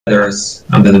ladders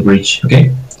under the bridge,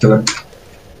 okay? Killer.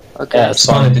 Okay. Yeah,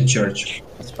 Spawn at the church.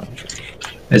 That's fine.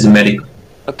 As a medic.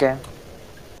 Okay.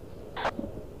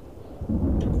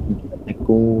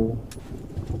 Go.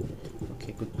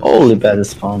 Okay, good. Holy bad is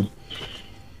spawn.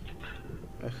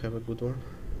 I have a good one.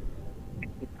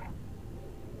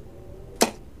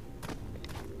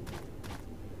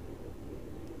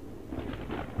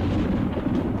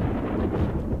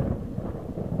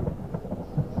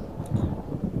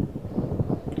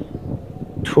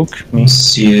 Took me.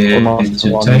 See, Almost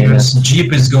the 1 Tigers.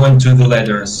 Jeep is going to the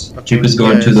ladders. Okay, Jeep is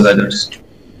going to the yes. ladders.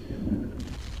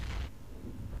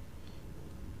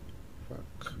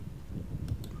 Fuck.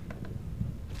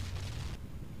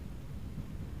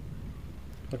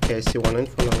 Okay, I see one in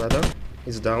front of ladder.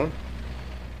 It's down.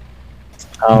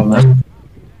 Oh man.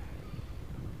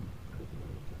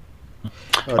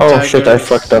 Oh shit, I Tigers.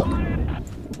 fucked up.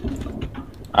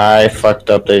 I fucked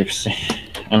up the APC.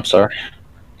 I'm sorry.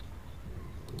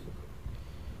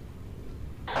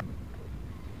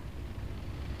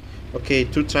 Okay,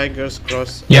 2 tigers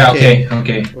cross. Yeah, okay.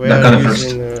 We That are kind of first.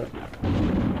 using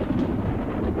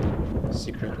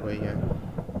secret way, yeah.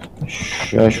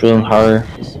 I shouldn't hurry.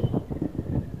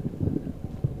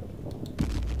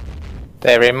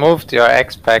 They removed your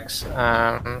X-Packs.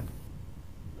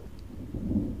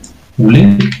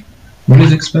 Uli?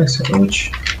 Uli's expects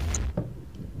which?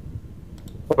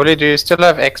 Uli, do you still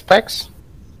have X-Packs?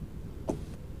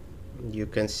 You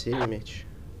can see Mitch.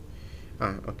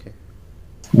 Ah, okay.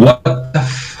 What the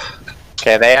fuck?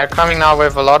 Okay, they are coming now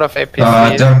with a lot of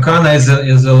APCs. Darkana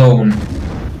is alone.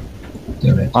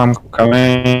 Damn it. I'm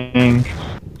coming.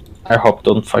 I hope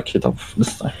don't fuck it up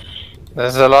this time.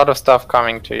 There's a lot of stuff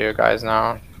coming to you guys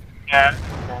now. Yeah.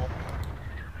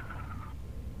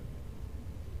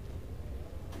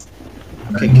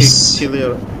 Okay, Nice.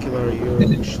 killer,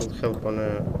 you should help on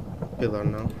a pillar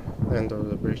now. End of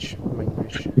the bridge, main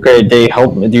bridge. Okay, they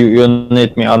help me. You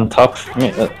need me on top.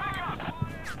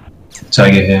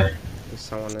 Tiger here.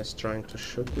 Someone is trying to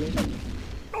shoot me.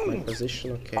 My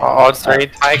position, okay. All 3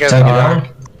 tigers Tiger are... down.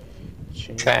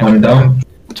 Change. Okay. One down.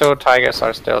 2 tigers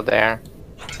are still there.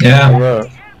 Yeah.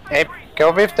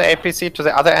 Go with the APC to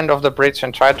the other end of the bridge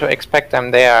and try to expect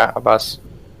them there, Abbas.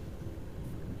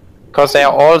 Because they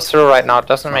are all through right now, it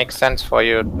doesn't make sense for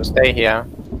you to stay here.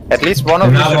 At least one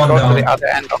of you Another should one go to down. the other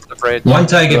end of the bridge. One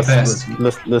Tiger passed.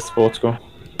 Let's both go.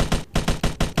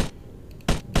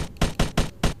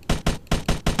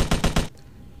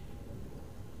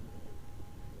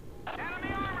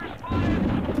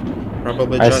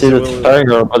 Probably I see Jazzy the will...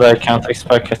 tiger, but I can't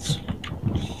expect it.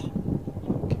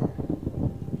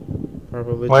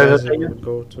 Probably Where is Jazzy the will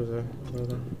go to the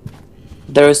ladder.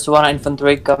 There is 1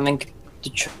 infantry coming to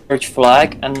church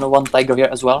flag and 1 tiger here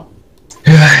as well.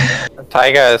 The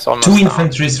tiger is almost 2 down.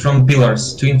 infantries from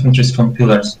pillars. 2 infantries from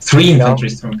pillars. 3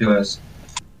 infantries from pillars.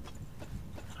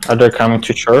 Are they coming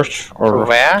to church or?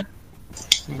 Where?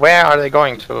 Where are they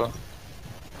going to?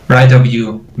 Right of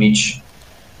you, Mitch.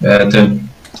 The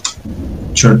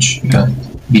church. Yeah.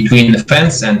 Between the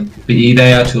fence and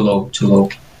they are too low.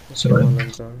 Sorry. One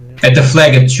and down, yeah. At the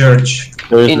flag at church.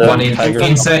 There is In- the One tiger.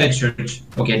 inside the church.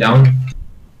 Okay, down.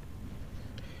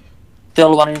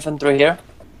 Still 1 infantry here.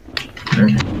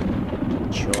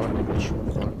 Sure,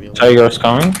 will. Tiger's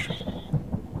coming.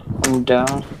 I'm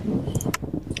down.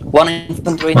 1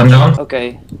 infantry. One down.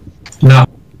 Okay. No.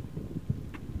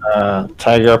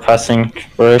 Tiger passing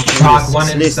bridge. Fuck, one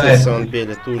С inside. лестницы он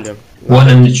белит, Уля. One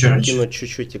in the church. Кинуть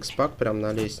чуть-чуть экспак прям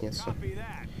на лестницу.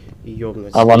 И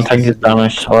ёбнуть. One tiger is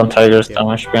damaged. One tiger is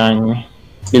damaged behind me.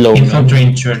 Below me. Infantry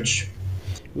in church.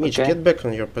 Mitch, Okay. get back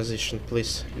on your position,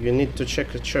 please. You need to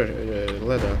check the church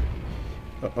ladder.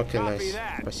 Okay, nice.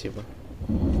 Спасибо.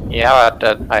 Yeah,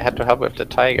 but I had to help with the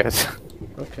tigers.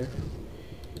 Okay.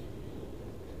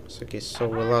 Okay, so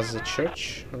we lost the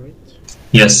church, alright?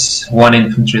 Yes, 1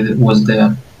 infantry that was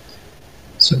there.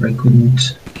 So I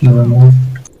couldn't kill them all.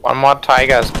 One more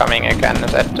tiger is coming again,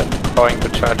 is going to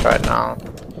church right now.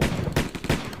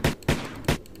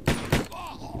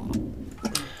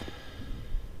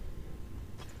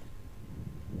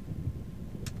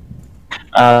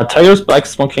 Tiger's black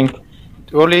smoking.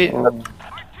 Uli.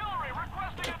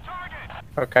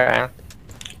 Okay.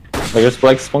 Tiger's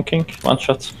black smoking. 1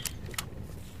 shot.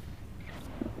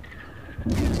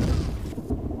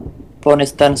 Phone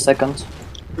is 10 seconds.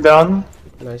 Down.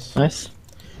 Nice. Nice.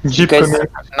 Jeep Okay. coming.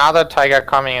 Another tiger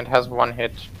coming, it has 1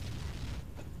 hit.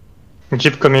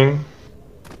 Jeep coming.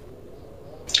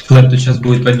 Флэп, тут сейчас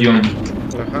будет подъем.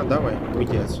 Ага, давай,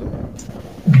 уйди отсюда.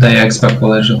 Да, я экспак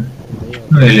положил.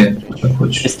 Да я Ну или встречу. как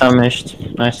хочешь. He's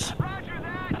damaged. Nice.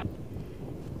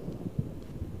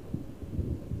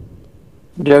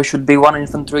 There should be one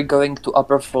infantry going to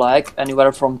upper flag,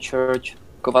 anywhere from church.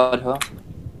 Kovadho.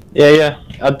 Yeah,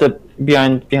 at the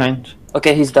behind.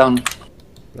 Okay, he's down.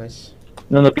 Nice.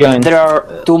 No, behind. There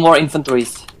are 2 more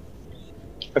infantries.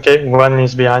 Okay, one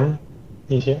is behind.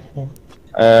 He's here.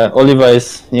 Yeah. Oliva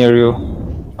is near you.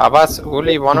 Abbas,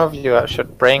 Uli, one of you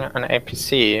should bring an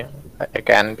APC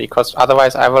again, because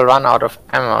otherwise I will run out of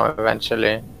ammo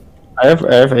eventually. I have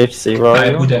HC. Where are I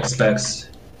you? put X-Packs.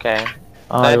 Okay.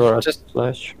 I Then will just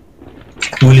flash.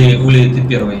 Uli, ты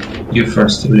первый. You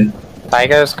first, Uli.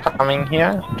 Tiger is coming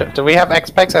here. Do we have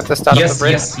X-Packs at the start of the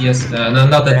bridge? Yes. No,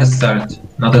 not at the start.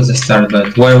 Not at the start,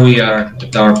 but where we are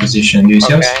at our position. Do you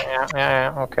see us? Okay,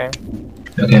 yeah, okay.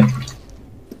 Okay.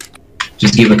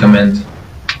 Just give a command.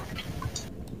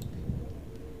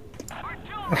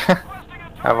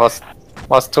 I was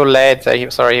too late.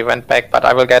 Sorry, he went back, but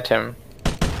I will get him.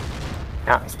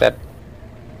 Yeah, he's dead.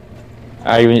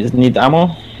 You need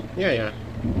ammo? Yeah.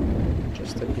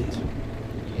 Just a bit.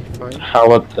 Okay, fine. How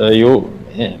about you?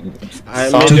 Maybe I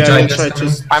will try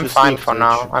to. I'm to fine sneak for to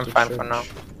now. ch- I'm to fine church. for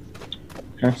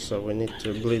now. So we need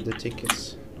to bleed the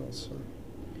tickets also.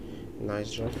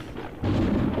 Nice job.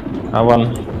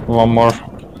 One more.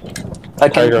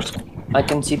 Tigers. I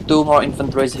can see 2 more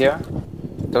infantries here.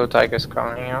 2 Tigers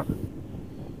coming out.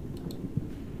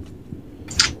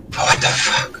 What the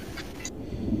fuck?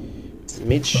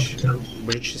 Mitch,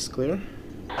 bridge is clear.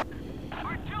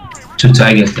 2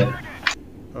 Tigers there.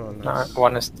 Oh, nice.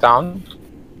 One is down.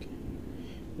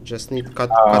 Just need cut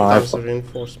I times of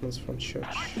reinforcements from church.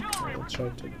 I'll try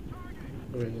to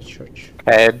raid the church.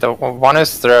 Okay, the one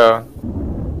is through.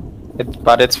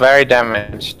 But it's very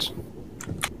damaged.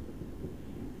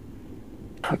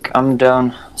 Fuck, I'm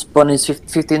down. Spawn is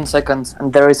 15 seconds,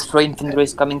 and there is 3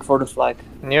 infantries coming for the flag.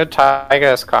 New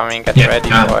Tiger is coming. Get Yeah, ready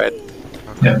yeah. for it.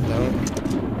 Yeah. Down.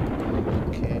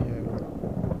 Okay, I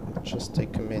will just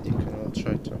take a medic and I'll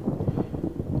try to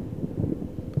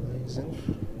blaze in.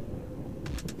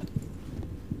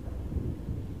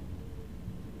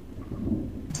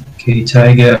 Okay,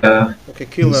 Tiger. Okay,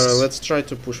 killer, let's try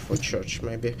to push for church,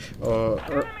 maybe.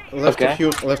 Left Okay. of you,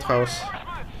 left house.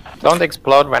 Don't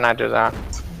explode when I do that.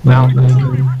 One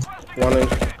in,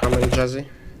 coming, Jazzy.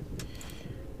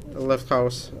 Left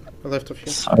house, left of you.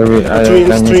 Sorry, I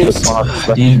Streams, need to streams.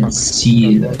 spawn. Didn't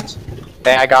see that.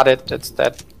 Okay, I got it. It's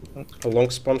dead. A long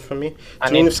spawn for me. I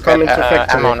Two need units to coming get, to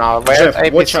factory. ammo now. Where's Jeff,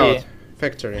 APC? watch out.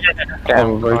 Factory. Okay, I'm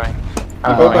Oh, right.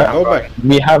 going. Go back, go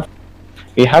back.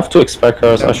 We have 2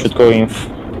 expectors. I should go in.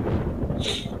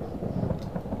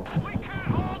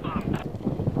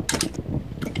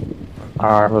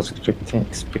 I was expecting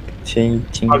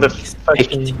Oh, the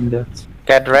fucking... that.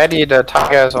 Get ready. The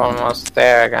Tiger is almost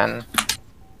there again.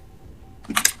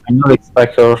 I know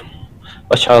expector.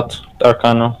 Watch out,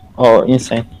 Darkano. Oh,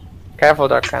 insane. Careful,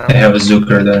 Dark I Cannon. have a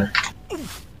Zucker there.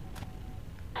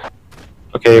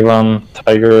 Okay, one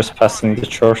Tiger is passing the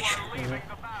church.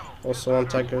 Also one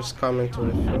tiger is coming to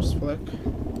the first flag.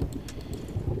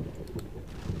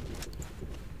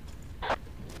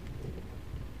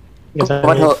 Yes, I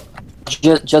Kovadho,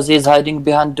 Jazzy is hiding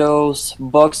behind those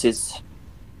boxes.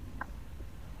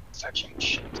 Sucking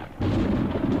shit.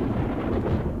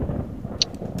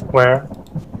 Where?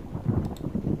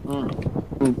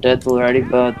 I'm dead already,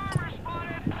 but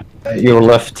Your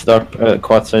left, Dark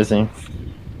quad sizing.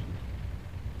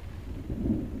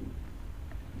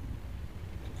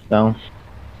 Down.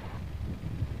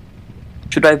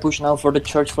 should I push now for the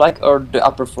church flag or the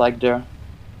upper flag there?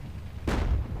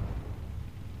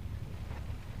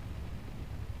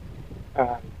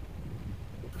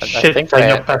 Shit, think I they-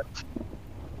 got that.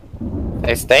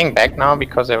 They're staying back now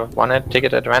because they wanted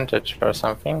ticket advantage or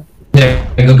something. Yeah,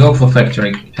 go for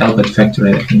factory. Help at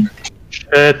factory, I think.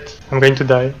 Shit, I'm going to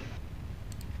die.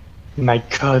 My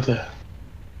god.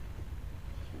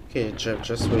 Okay, Jeff,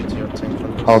 just wait your tank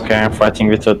from this. Okay, I'm fighting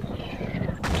with a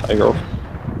Tiger.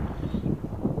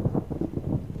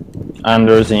 And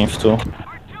there's Inf too.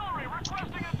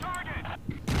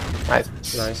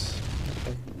 Nice. Nice.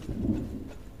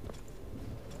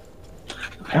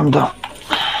 I'm done.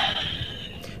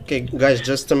 Okay, guys,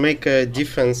 just to make a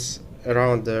defense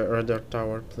around the radar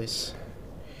tower, please.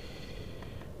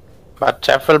 But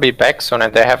Jeff will be back soon,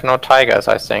 and they have no Tigers,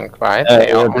 I think, right? Yeah,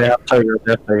 They are they have Tiger,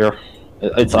 they have Tiger.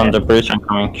 It's on the bridge, I'm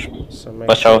coming. So make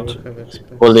Watch sure out. you have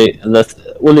expect.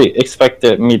 Uli, expect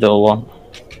the middle one.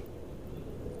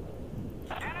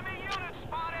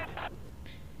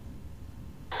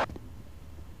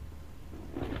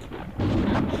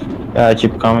 Yeah,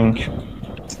 keep coming.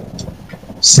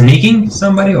 Sneaking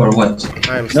somebody or what?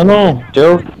 I'm No,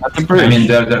 they're at the bridge. I mean,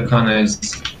 their Kana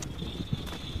is...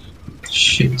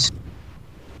 Shit.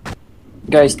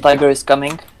 Guys, Tiger is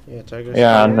coming. Yeah, Tiger's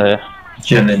Yeah, and coming.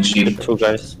 And then Jeep. two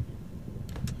guys.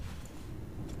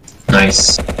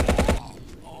 Nice.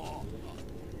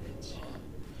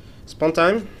 Spawn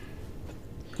time?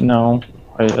 No,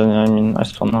 I mean, I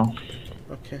spawn now.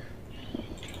 Okay.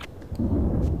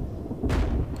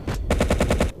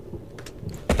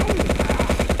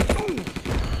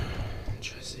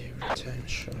 Just every time,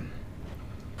 sure.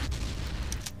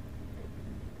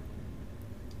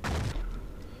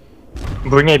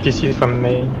 Bring APC from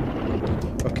main.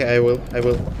 Okay, I will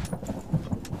bring.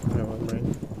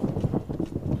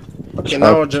 Okay,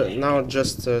 Watch out. now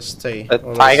just stay. The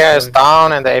on Tiger this is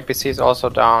down and the APC is also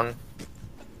down.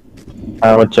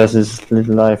 What just is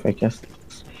little life, I guess.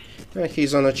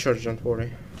 He's on a charge, don't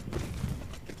worry.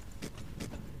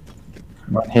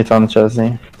 One hit on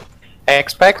Jesse.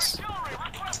 XPEX?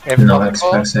 If No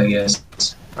possible. experts, I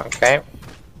guess. Okay.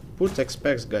 Put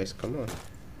XPEX, guys, come on.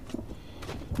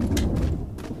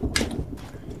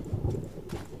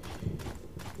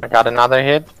 I got another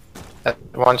hit. That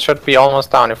one should be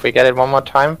almost down. If we get it one more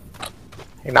time.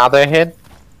 Another hit.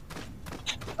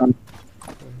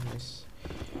 Nice.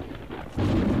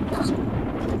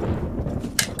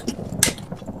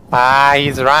 Ah,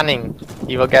 he's running.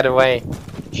 He will get away.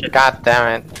 God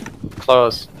damn it.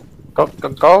 Close. Go.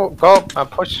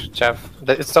 Push, Jeff.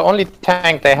 It's the only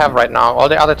tank they have right now. All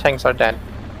the other tanks are dead.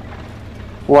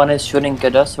 One is shooting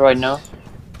at us right now.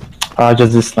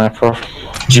 Just this sniper.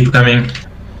 Jeep coming.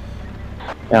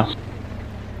 Yeah.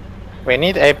 We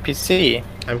need APC.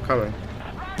 I'm coming.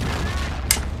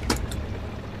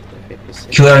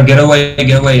 APC. Killer, get away,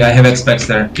 get away. I have experts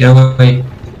there. Get away.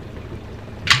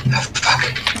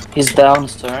 Fuck. He's down,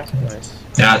 sir. Nice.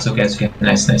 Yeah, it's okay, it's okay.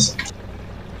 Nice, nice.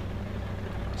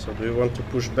 So do you want to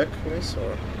push back, guys,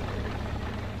 or?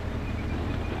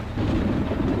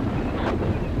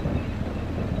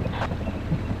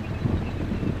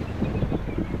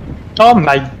 Oh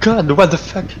my god, what the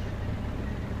fuck?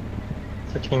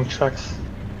 Fucking trucks.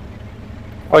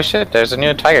 Oh shit, there's a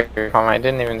new Tiger coming. I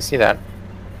didn't even see that.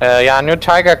 Yeah, new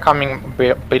Tiger coming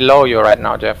below you right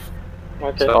now, Jeff.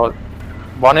 Okay. So,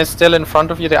 one is still in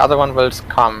front of you, the other one will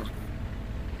come.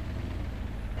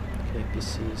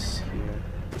 APC is here.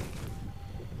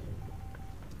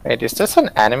 Wait, is this an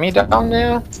enemy down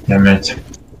there? Damn it.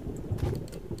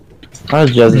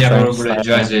 Just Yeah, trying to probably snipe.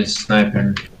 Jazz is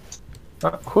sniping.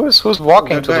 Who's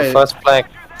walking That to the guy. first flag?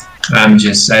 I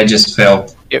just fell.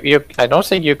 I don't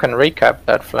think you can recap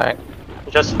that flag.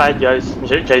 Just fight, guys.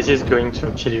 Jay-Z is going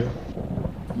to kill you.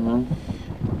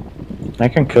 I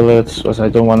can kill it, because I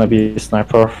don't want to be a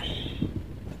sniper.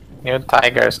 New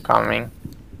Tiger is coming.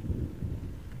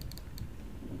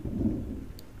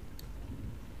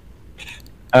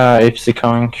 APC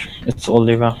coming. It's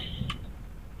Oliver.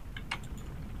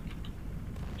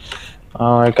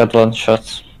 Oh, I got one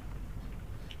shot.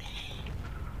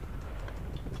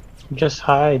 Just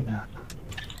hide.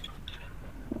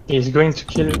 He's going to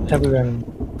kill everyone.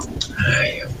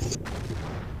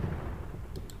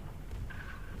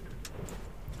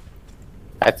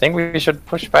 I think we should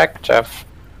push back, Jeff.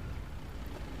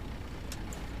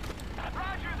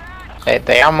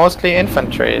 They are mostly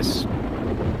infantries,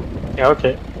 Yeah,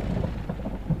 okay.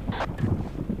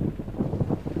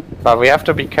 but we have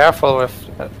to be careful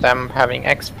with them having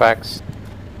X-Packs.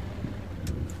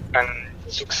 And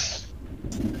Zooks.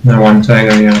 No, one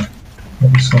Tiger, yeah.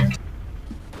 Also.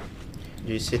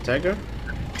 Do you see Tiger?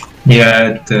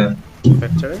 Yeah, at the...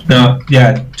 Factory? No,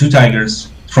 yeah, two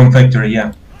Tigers. From factory,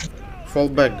 yeah. Fall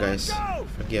back, guys.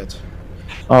 Forget.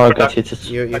 Oh, I got hit.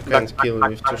 You can't kill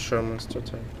with two Shermans, two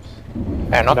Tigers.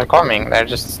 They're not coming, they're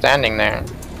just standing there.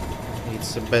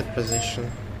 It's a bad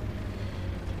position.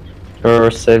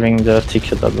 You're saving the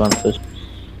ticket advantage.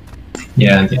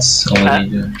 Yeah, that's already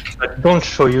the... But don't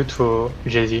show you to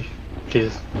Jay-Z,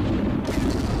 please.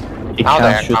 He Now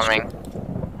they're can't shoot. coming.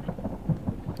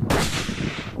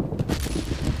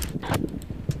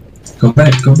 Go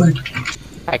back, go back.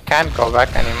 I can't go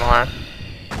back anymore.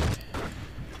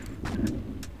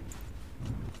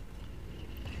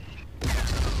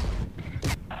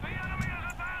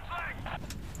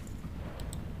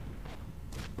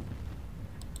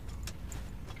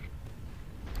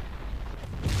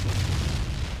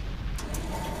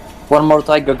 One more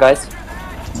Tiger, guys.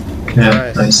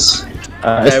 Yeah, Nice. nice.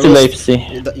 It's still will-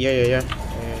 APC. Yeah.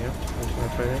 I'm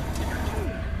fighting.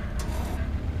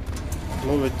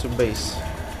 Move it to base.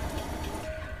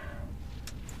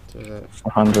 To the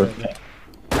 400.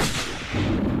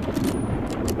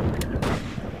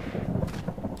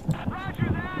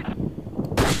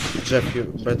 Jeff, you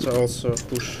better also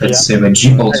push. Let's save a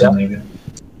Jeep also, maybe.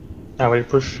 I will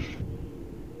push.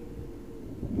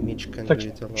 Mitch can do Fucking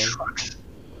it alone. trucks.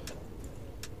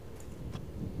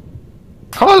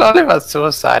 Cole Oliver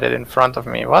suicided in front of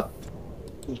me. What?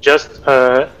 Just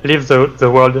leave the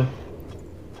world.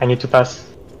 I need to pass.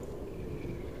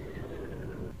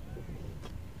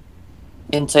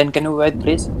 Insane, can you wait,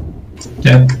 please?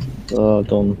 Yeah.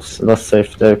 Let's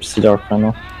save the CDR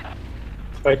panel.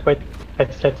 Wait.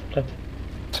 Flat.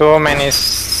 Too many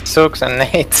Sooks and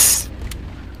Nates.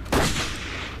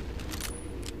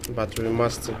 But we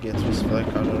must get this flag,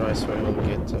 otherwise we will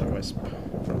get a Wisp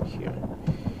from here.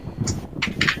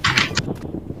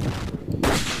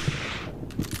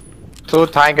 Two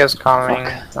Tigers coming.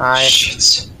 Nice.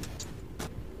 Shit.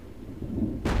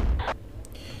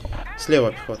 Слева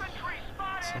обход.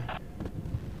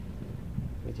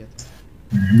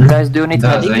 Где-то. Guys, do you need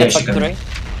Да, medic at заячка. factory?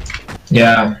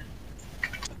 Yeah.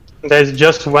 There's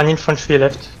just one infantry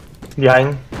left.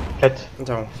 Behind. Flat.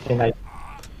 Down. Okay, nice.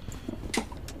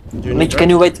 Do you Mitch, need can red?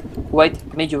 you wait?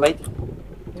 Wait, Mitch, you wait.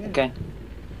 Okay.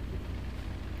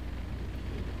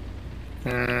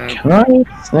 Can I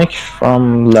sneak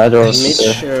from ladders?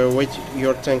 Mitch, wait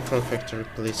your tank from factory,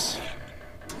 please.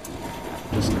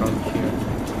 Just come here.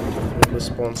 We'll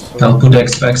respond soon. I'll put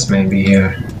X-Fax maybe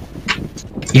here.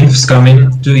 Infs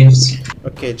coming. 2 infs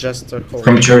Okay, just hold.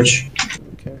 from church.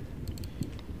 Okay.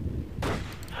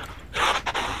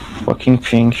 Fucking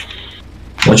ping.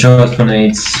 Watch out for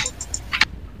nades.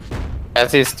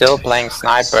 As he's still playing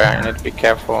sniper, you need to be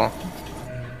careful.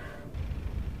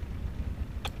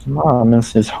 No,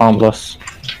 means he's harmless.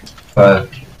 5,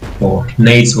 4.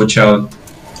 Nades, watch out.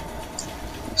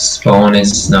 Spawn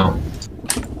is now.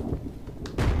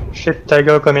 Shit,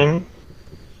 Tiger coming.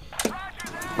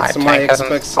 My It's my tank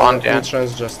hasn't expects spawned yet.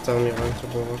 entrance, just tell me when to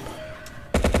go up.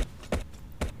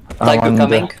 Tiger I'm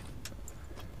coming.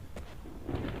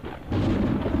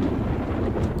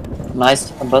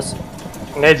 Nice, a bus.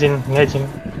 Nading.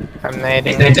 I'm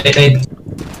nading. Nade.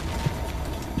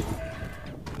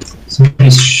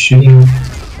 Somebody's shooting.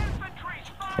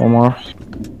 One more.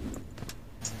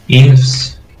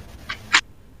 Infs.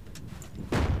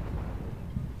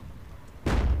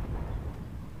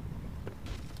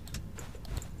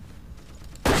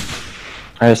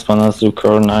 I spawn a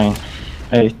Zucker 9,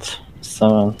 8,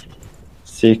 7,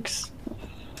 6,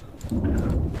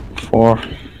 4.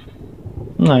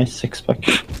 Nice, 6 pack.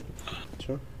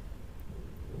 Sure.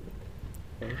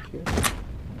 Thank you.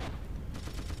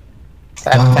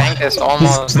 That tank is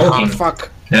almost smoking. on. Fuck!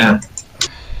 Yeah.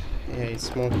 Yeah, it's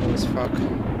smoking as fuck.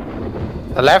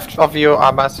 The left of you,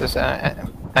 Abbas, is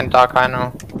and Dark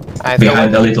Rhino. I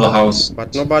Behind the little house.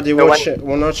 But nobody No one-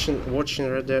 watching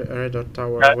radar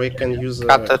tower. Yeah. We can use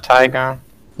got the Tiger.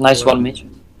 Nice one, Mitch.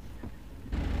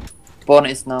 Spawn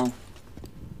is now.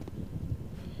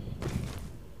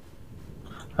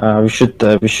 We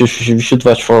should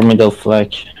watch for middle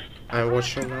flag. I'm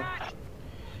watching now.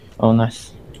 Oh,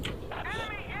 nice.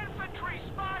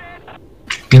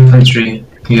 Infantry.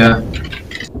 Yeah.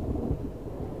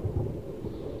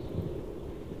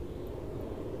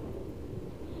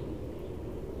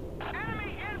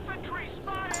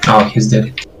 Oh, he's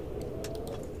dead.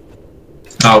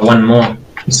 Oh, one more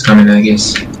is coming, I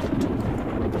guess.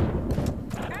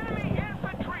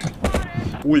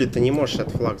 Ули, ты не можешь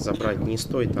этот флаг забрать, не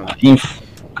стой там. Inf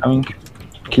coming.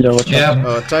 Killer, watch out.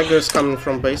 Yeah. Tiger is coming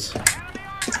from base.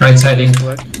 Right side in.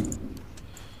 Flag.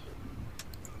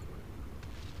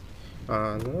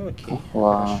 Ну окей,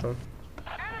 Wow. хорошо.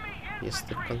 Если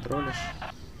ты контролишь.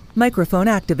 Microphone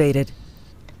activated.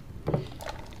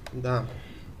 Да.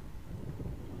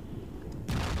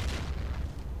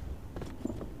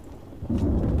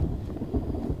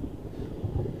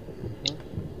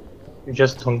 You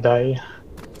just don't die.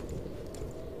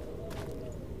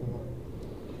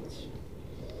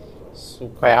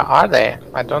 Сука. Where are they?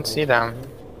 I don't see them.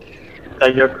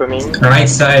 Tiger coming. Right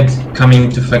side coming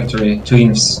to factory. 2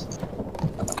 infs.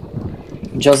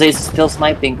 Jose is still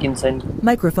sniping, Insane.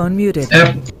 Microphone muted.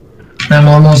 Yep. I'm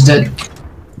almost dead.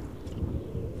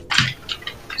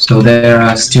 So there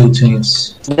are still 2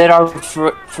 infs. There are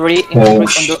 3 Oh,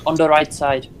 infantry on the right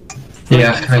side. Three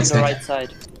Yeah, infantry right on the side. right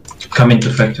side. Coming to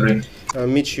factory.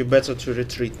 Mitch, you better to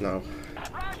retreat now.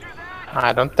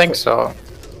 I don't think so.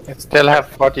 It still have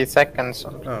 40 seconds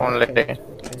only. okay.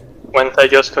 One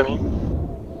Tiger's coming.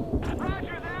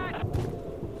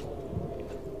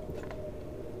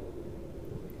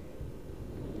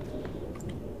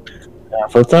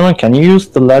 For Therman, can you use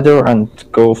the ladder and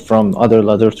go from other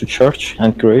ladder to church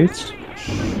and create?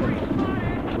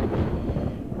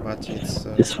 But it's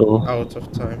This will. out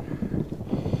of time.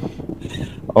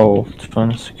 Oh,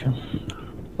 20 seconds.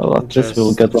 Well, at least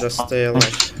we'll get one. Just stay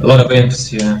alive. A lot of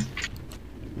infs, yeah.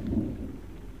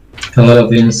 A lot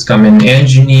of infs coming.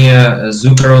 Engineer,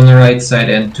 Zucker on the right side,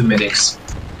 and 2 medics.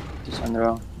 on the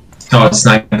row. Oh, it's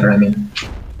sniper, I mean.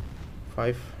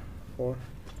 5, 4,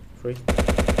 3.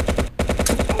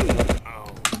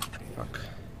 Fuck.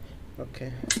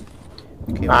 Okay.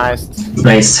 Okay. Nice.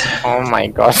 Nice. Oh my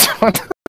god.